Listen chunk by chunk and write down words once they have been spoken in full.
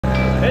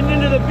Heading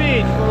into the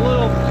beach for a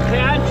little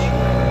catch.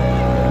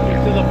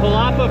 To the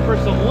Palapa for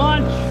some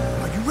lunch.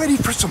 Are you ready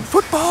for some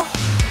football?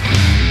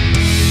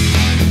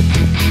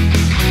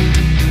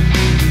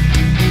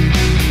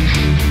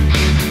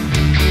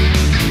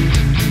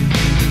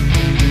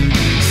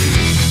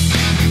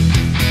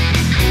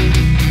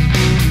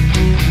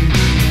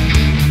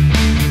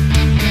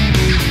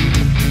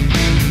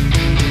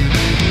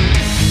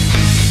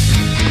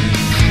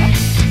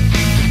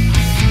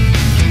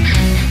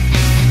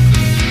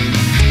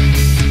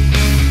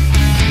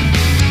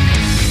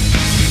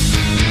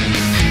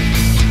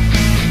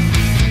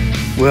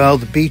 Well,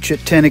 the beach at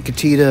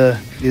Tenacatita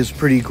is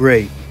pretty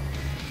great.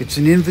 It's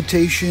an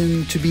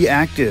invitation to be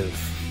active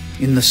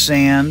in the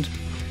sand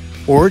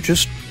or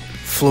just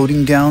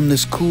floating down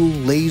this cool,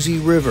 lazy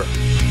river.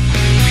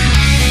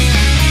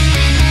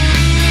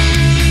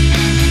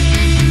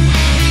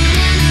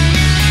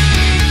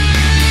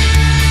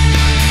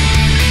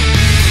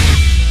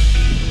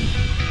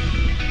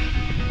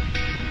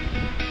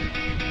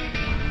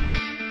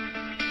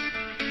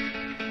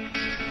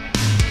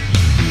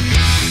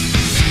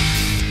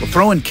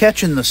 Throw and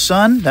catch in the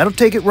sun, that'll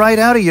take it right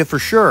out of you for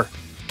sure.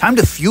 Time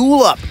to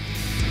fuel up.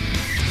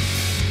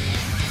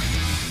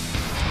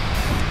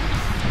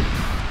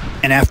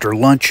 And after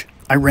lunch,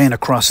 I ran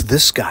across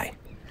this guy.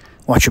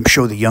 Watch him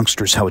show the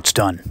youngsters how it's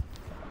done.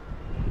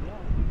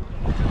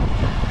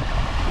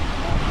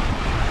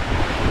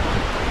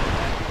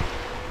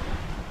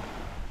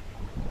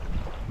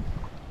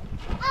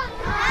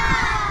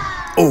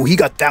 Oh, he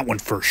got that one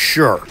for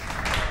sure.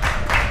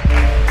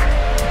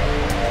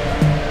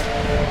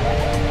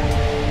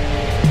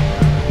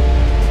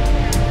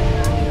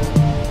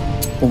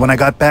 Well, when I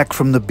got back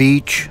from the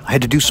beach, I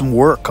had to do some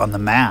work on the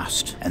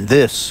mast, and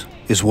this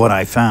is what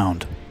I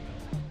found.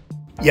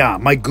 Yeah,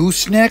 my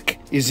gooseneck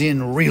is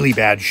in really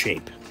bad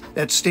shape.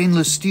 That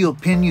stainless steel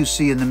pin you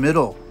see in the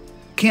middle,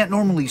 can't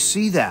normally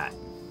see that.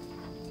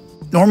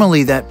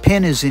 Normally that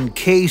pin is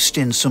encased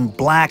in some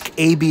black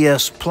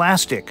ABS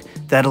plastic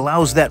that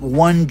allows that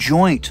one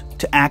joint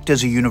to act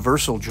as a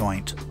universal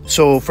joint.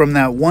 So from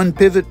that one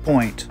pivot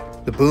point,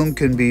 the boom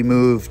can be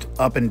moved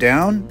up and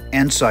down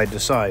and side to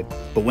side.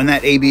 But when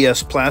that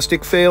ABS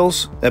plastic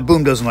fails, that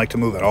boom doesn't like to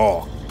move at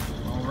all.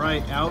 All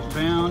right,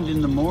 outbound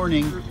in the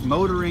morning,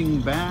 motoring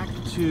back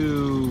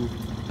to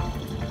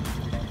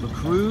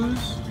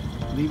Cruz,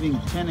 leaving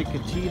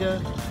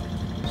Tenacatita,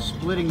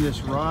 splitting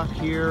this rock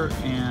here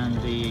and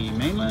the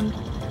mainland.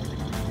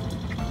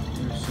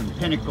 There's some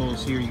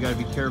pinnacles here you gotta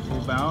be careful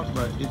about,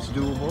 but it's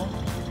doable.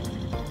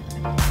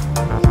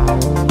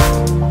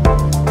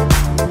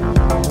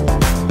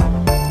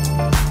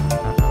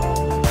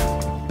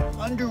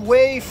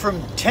 Underway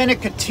from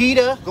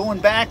Tenacatita, going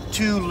back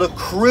to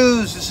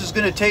Cruz. This is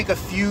going to take a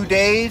few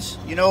days.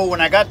 You know,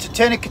 when I got to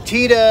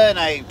Tenacatita and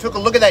I took a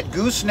look at that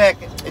gooseneck,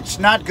 it's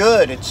not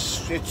good.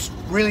 It's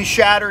really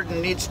shattered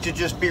and needs to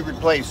just be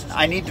replaced.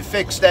 I need to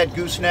fix that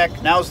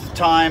gooseneck. Now's the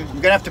time. I'm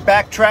going to have to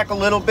backtrack a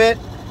little bit,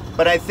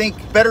 but I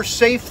think better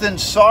safe than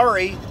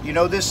sorry. You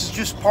know, this is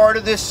just part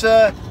of this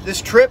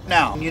this trip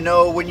now. You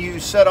know, when you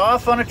set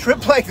off on a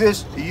trip like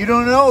this, you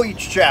don't know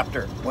each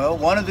chapter. Well,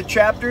 one of the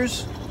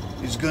chapters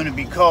is going to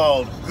be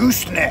called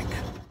Gooseneck.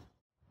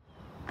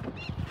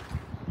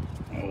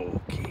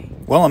 Okay.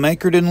 Well, I'm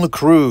anchored in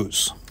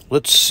Cruz.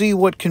 Let's see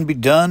what can be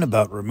done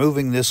about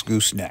removing this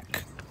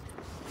gooseneck.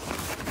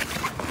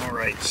 All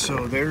right,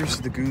 so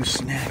there's the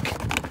gooseneck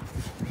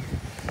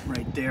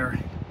right there.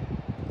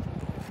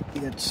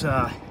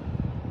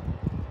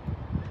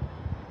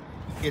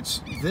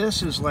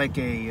 This is like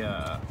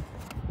a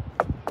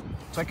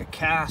it's like a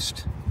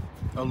cast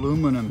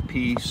aluminum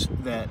piece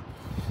that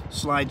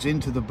slides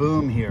into the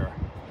boom here,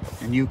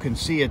 and you can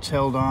see it's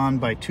held on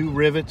by two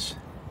rivets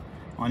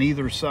on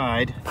either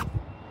side,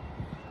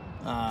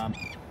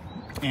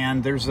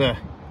 and there's a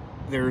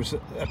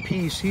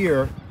piece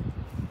here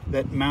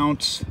that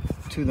mounts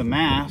to the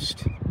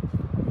mast,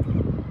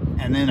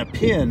 and then a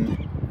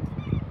pin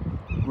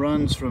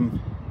runs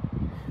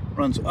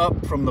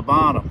up from the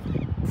bottom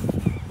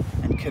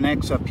and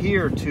connects up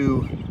here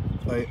to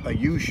a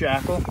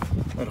U-shackle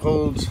that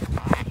holds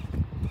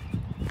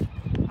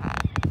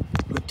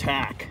the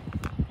tack.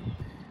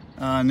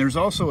 And there's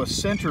also a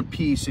center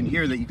piece in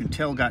here that you can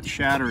tell got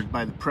shattered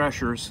by the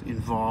pressures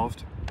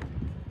involved.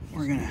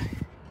 We're gonna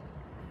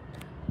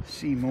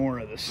see more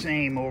of the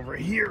same over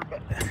here,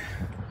 but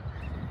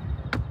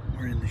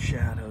we're in the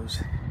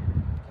shadows.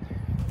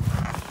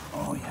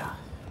 Oh yeah,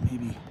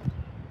 maybe.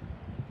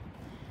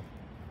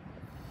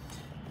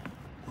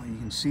 Well, you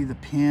can see the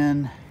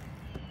pin,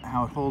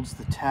 how it holds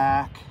the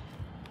tack.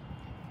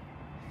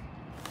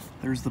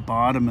 There's the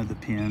bottom of the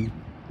pin.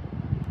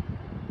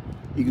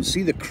 You can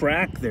see the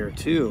crack there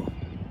too.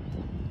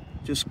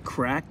 Just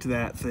cracked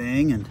that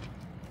thing, and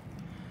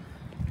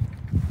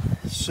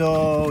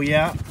so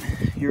yeah,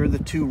 here are the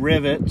two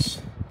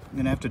rivets. I'm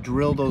gonna have to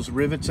drill those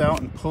rivets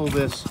out and pull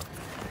this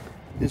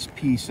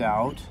piece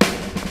out.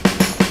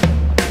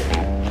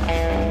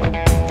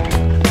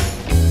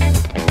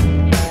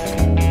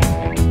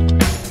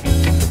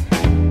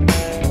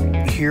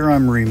 here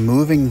I'm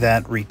removing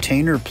that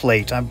retainer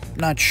plate. I'm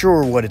not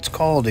sure what it's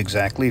called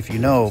exactly. If you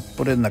know,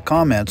 put it in the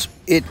comments.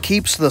 It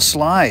keeps the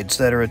slides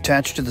that are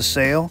attached to the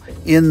sail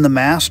in the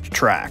mast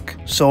track.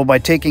 So by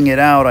taking it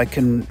out, I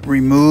can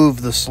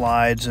remove the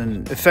slides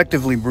and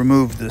effectively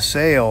remove the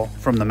sail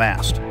from the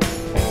mast.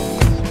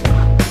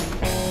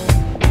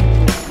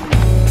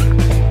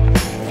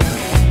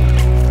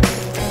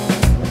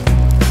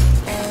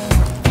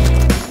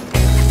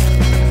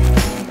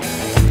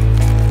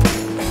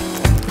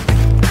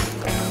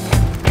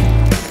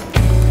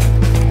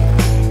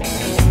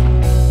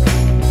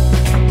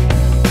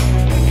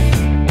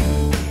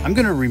 I'm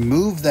going to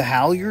remove the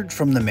halyard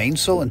from the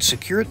mainsail and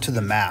secure it to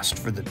the mast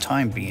for the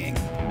time being.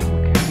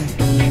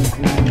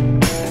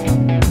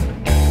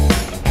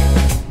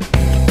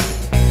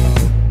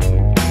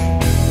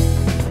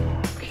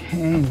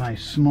 Okay, my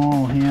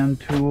small hand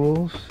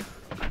tools.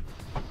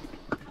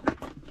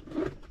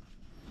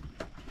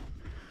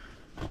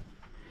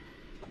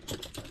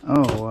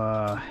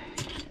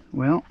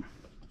 Well,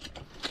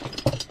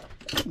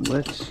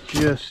 let's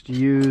just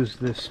use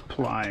this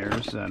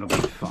pliers, that'll be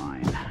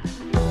fine.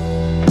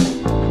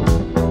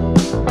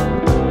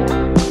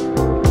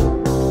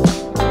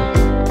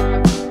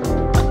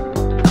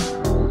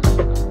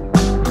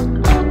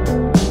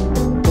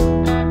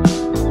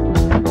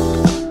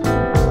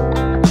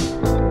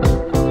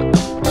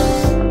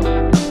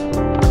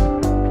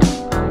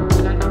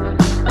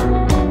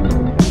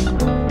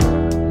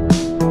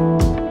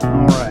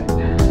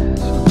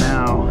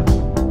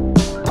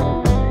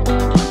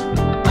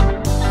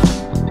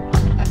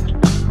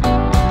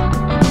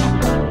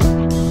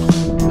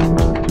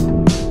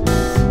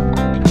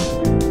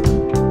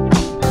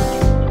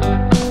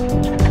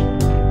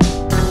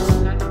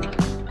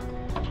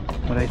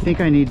 I think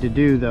I need to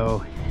do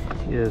though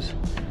is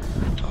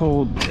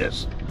hold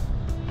this.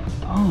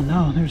 Oh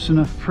no, there's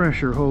enough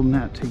pressure holding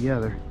that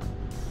together.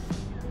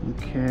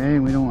 Okay,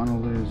 we don't want to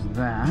lose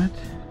that.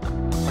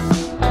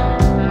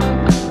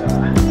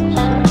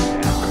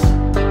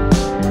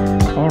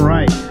 All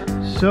right,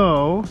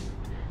 so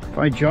if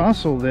I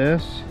jostle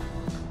this,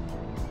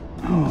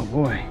 oh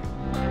boy.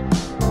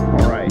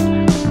 All right,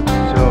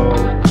 so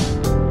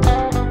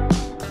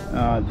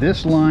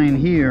this line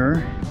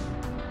here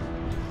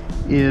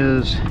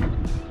is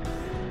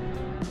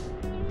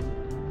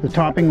the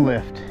topping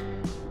lift,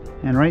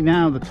 and right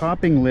now the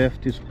topping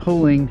lift is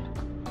pulling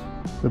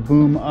the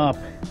boom up,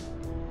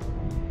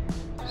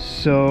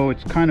 so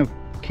it's kind of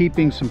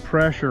keeping some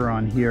pressure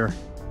on here.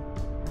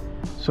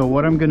 So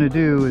what I'm going to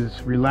do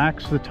is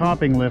relax the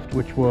topping lift,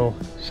 which will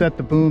set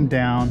the boom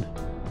down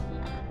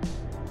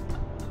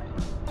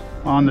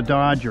on the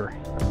Dodger.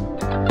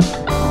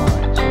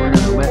 Alright, so we're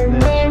going to let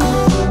this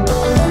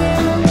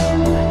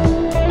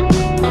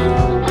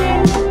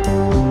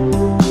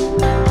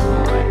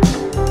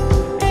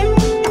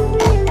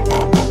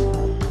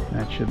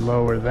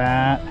lower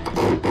that.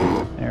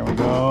 There we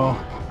go.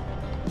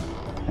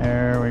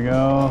 There we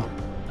go.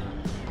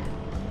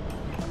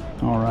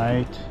 All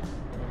right.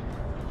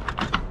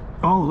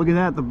 Oh, look at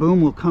that. The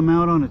boom will come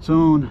out on its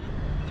own.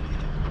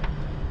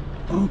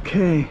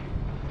 Okay.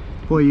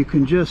 Boy, you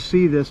can just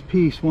see this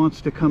piece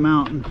wants to come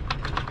out, and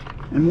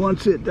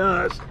once it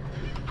does,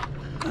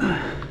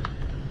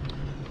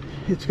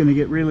 it's going to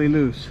get really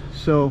loose.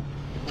 So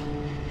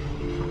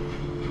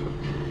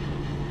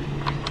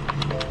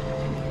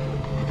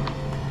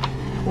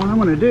what I'm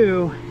going to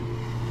do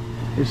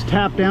is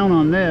tap down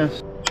on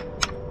this.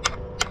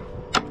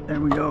 There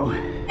we go.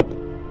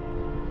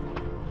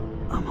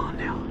 Come on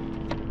now.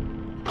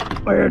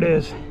 There it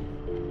is.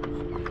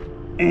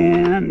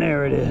 And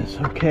there it is.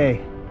 Okay.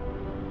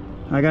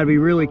 I got to be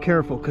really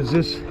careful because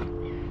this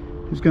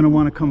is going to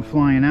want to come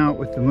flying out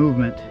with the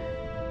movement.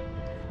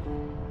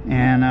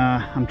 And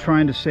I'm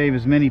trying to save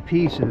as many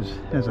pieces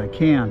as I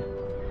can.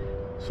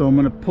 So I'm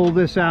going to pull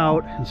this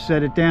out and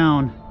set it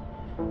down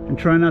and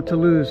try not to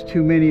lose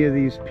too many of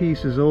these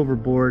pieces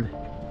overboard.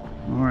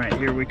 All right,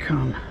 here we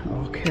come.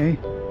 Okay,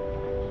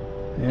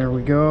 there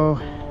we go.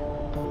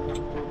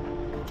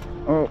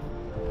 Oh,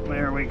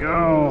 there we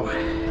go.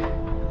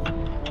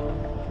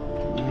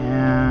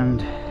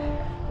 And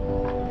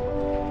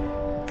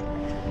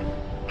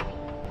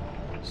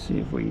see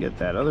if we can get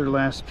that other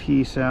last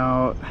piece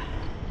out.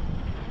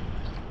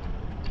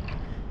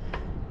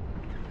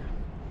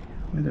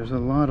 There's a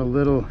lot of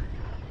little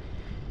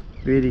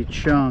bitty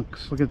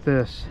chunks. Look at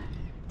this.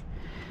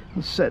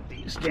 I'll set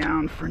these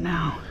down for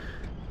now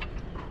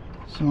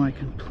so I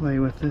can play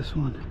with this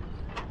one.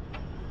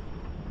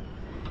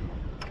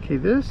 Okay,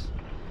 this,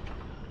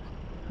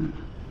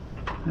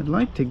 I'd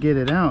like to get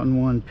it out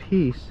in one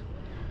piece.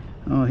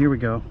 Oh, here we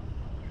go.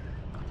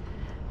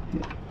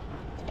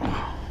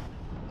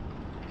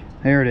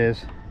 There it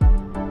is.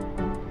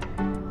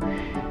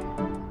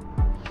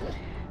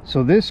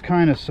 So this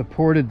kind of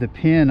supported the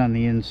pin on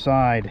the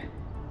inside.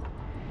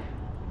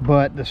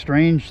 But the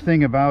strange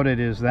thing about it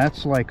is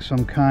that's like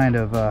some kind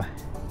of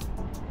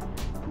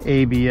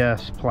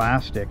ABS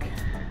plastic.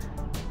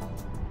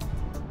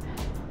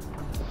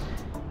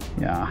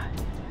 Yeah,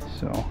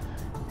 so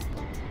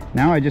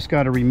Now I just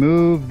got to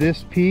remove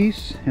this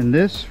piece and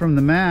this from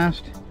the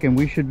mast, and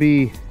we should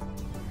be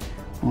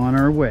on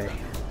our way.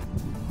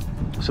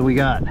 So we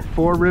got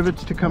 4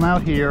 rivets to come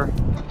out here,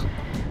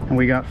 and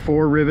we got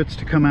 4 rivets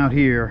to come out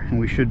here, and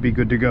we should be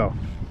good to go.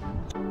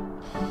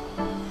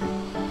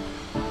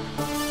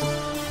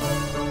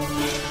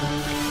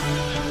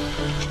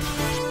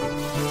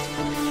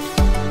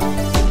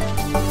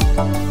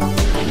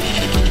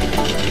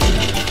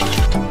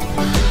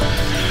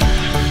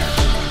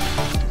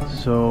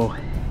 So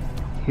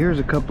here's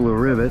a couple of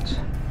rivets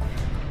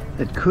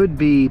that could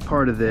be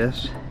part of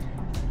this.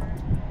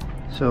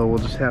 So we'll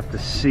just have to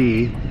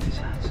see.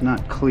 It's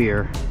not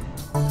clear.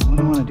 What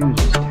I want to do is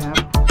just tap.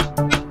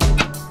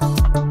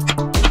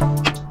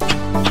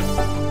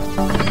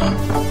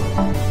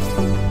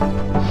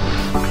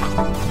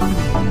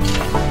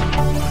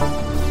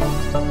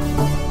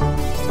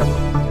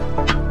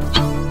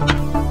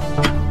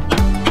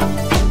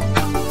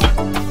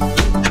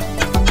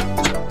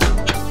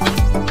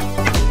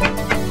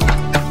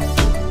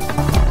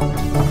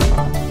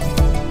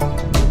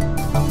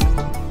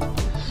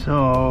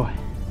 So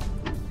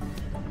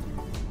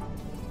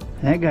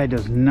that guy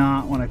does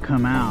not want to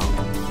come out,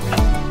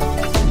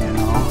 you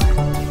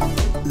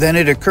know. Then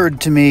it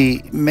occurred to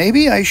me,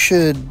 maybe I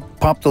should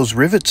pop those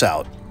rivets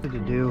out. What to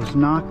do is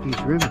knock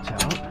these rivets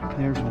out.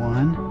 There's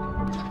one.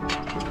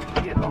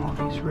 Get all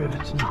these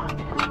rivets knocked.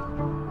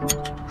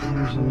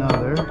 There's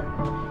another.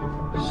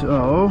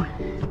 So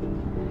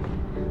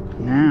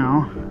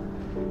now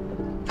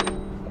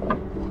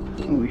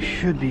we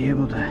should be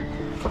able to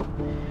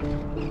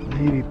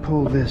maybe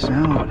pull this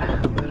out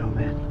a little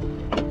bit.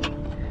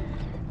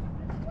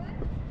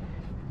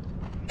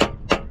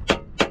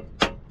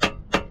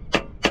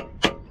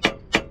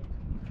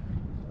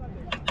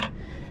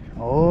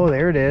 Oh,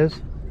 there it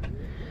is.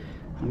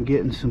 I'm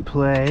getting some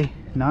play.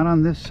 Not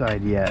on this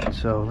side yet,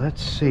 so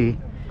let's see.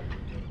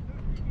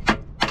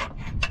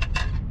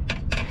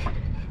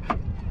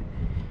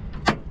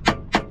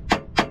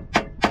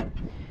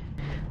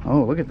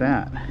 Oh, look at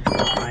that.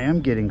 I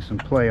am getting some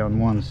play on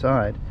one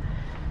side.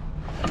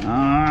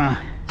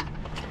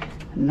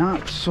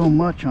 Not so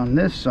much on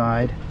this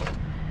side,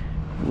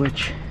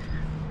 which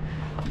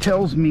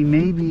tells me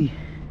maybe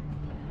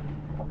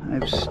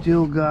I've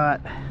still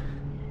got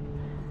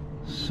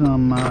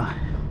some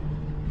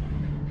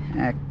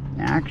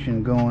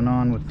action going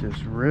on with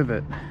this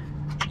rivet.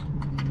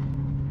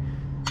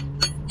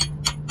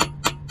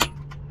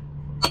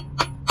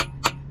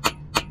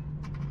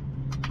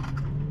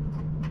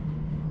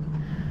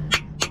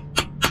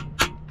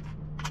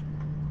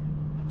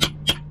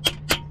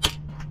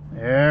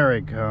 There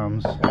it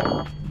comes.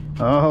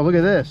 Oh, look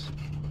at this.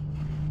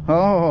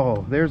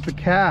 Oh, there's the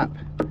cap.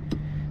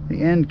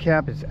 The end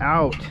cap is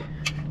out.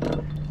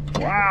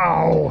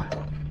 Wow.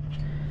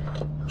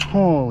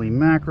 Holy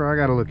mackerel, I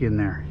gotta look in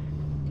there.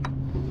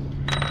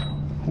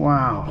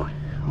 Wow.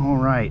 All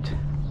right.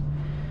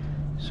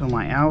 So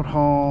my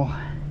outhaul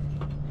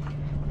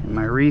and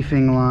my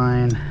reefing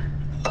line.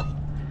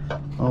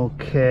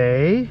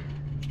 Okay.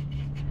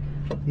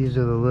 These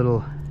are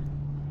the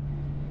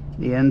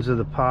ends of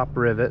the pop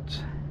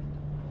rivets.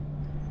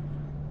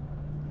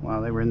 Wow,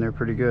 they were in there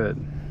pretty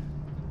good.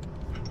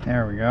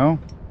 There we go.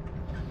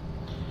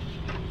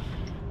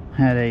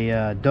 Had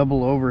a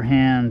double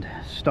overhand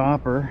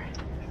stopper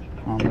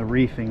on the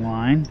reefing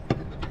line,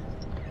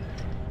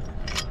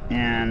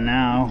 and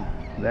now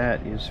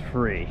that is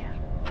free.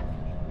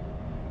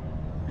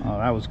 Oh,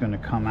 that was going to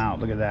come out.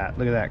 Look at that.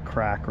 Look at that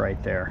crack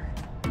right there.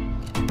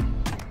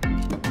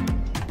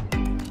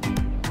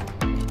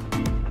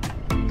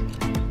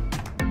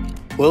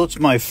 Well, it's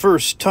my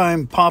first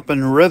time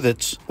popping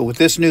rivets, but with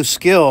this new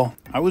skill,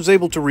 I was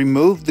able to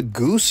remove the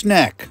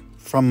gooseneck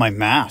from my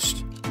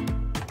mast.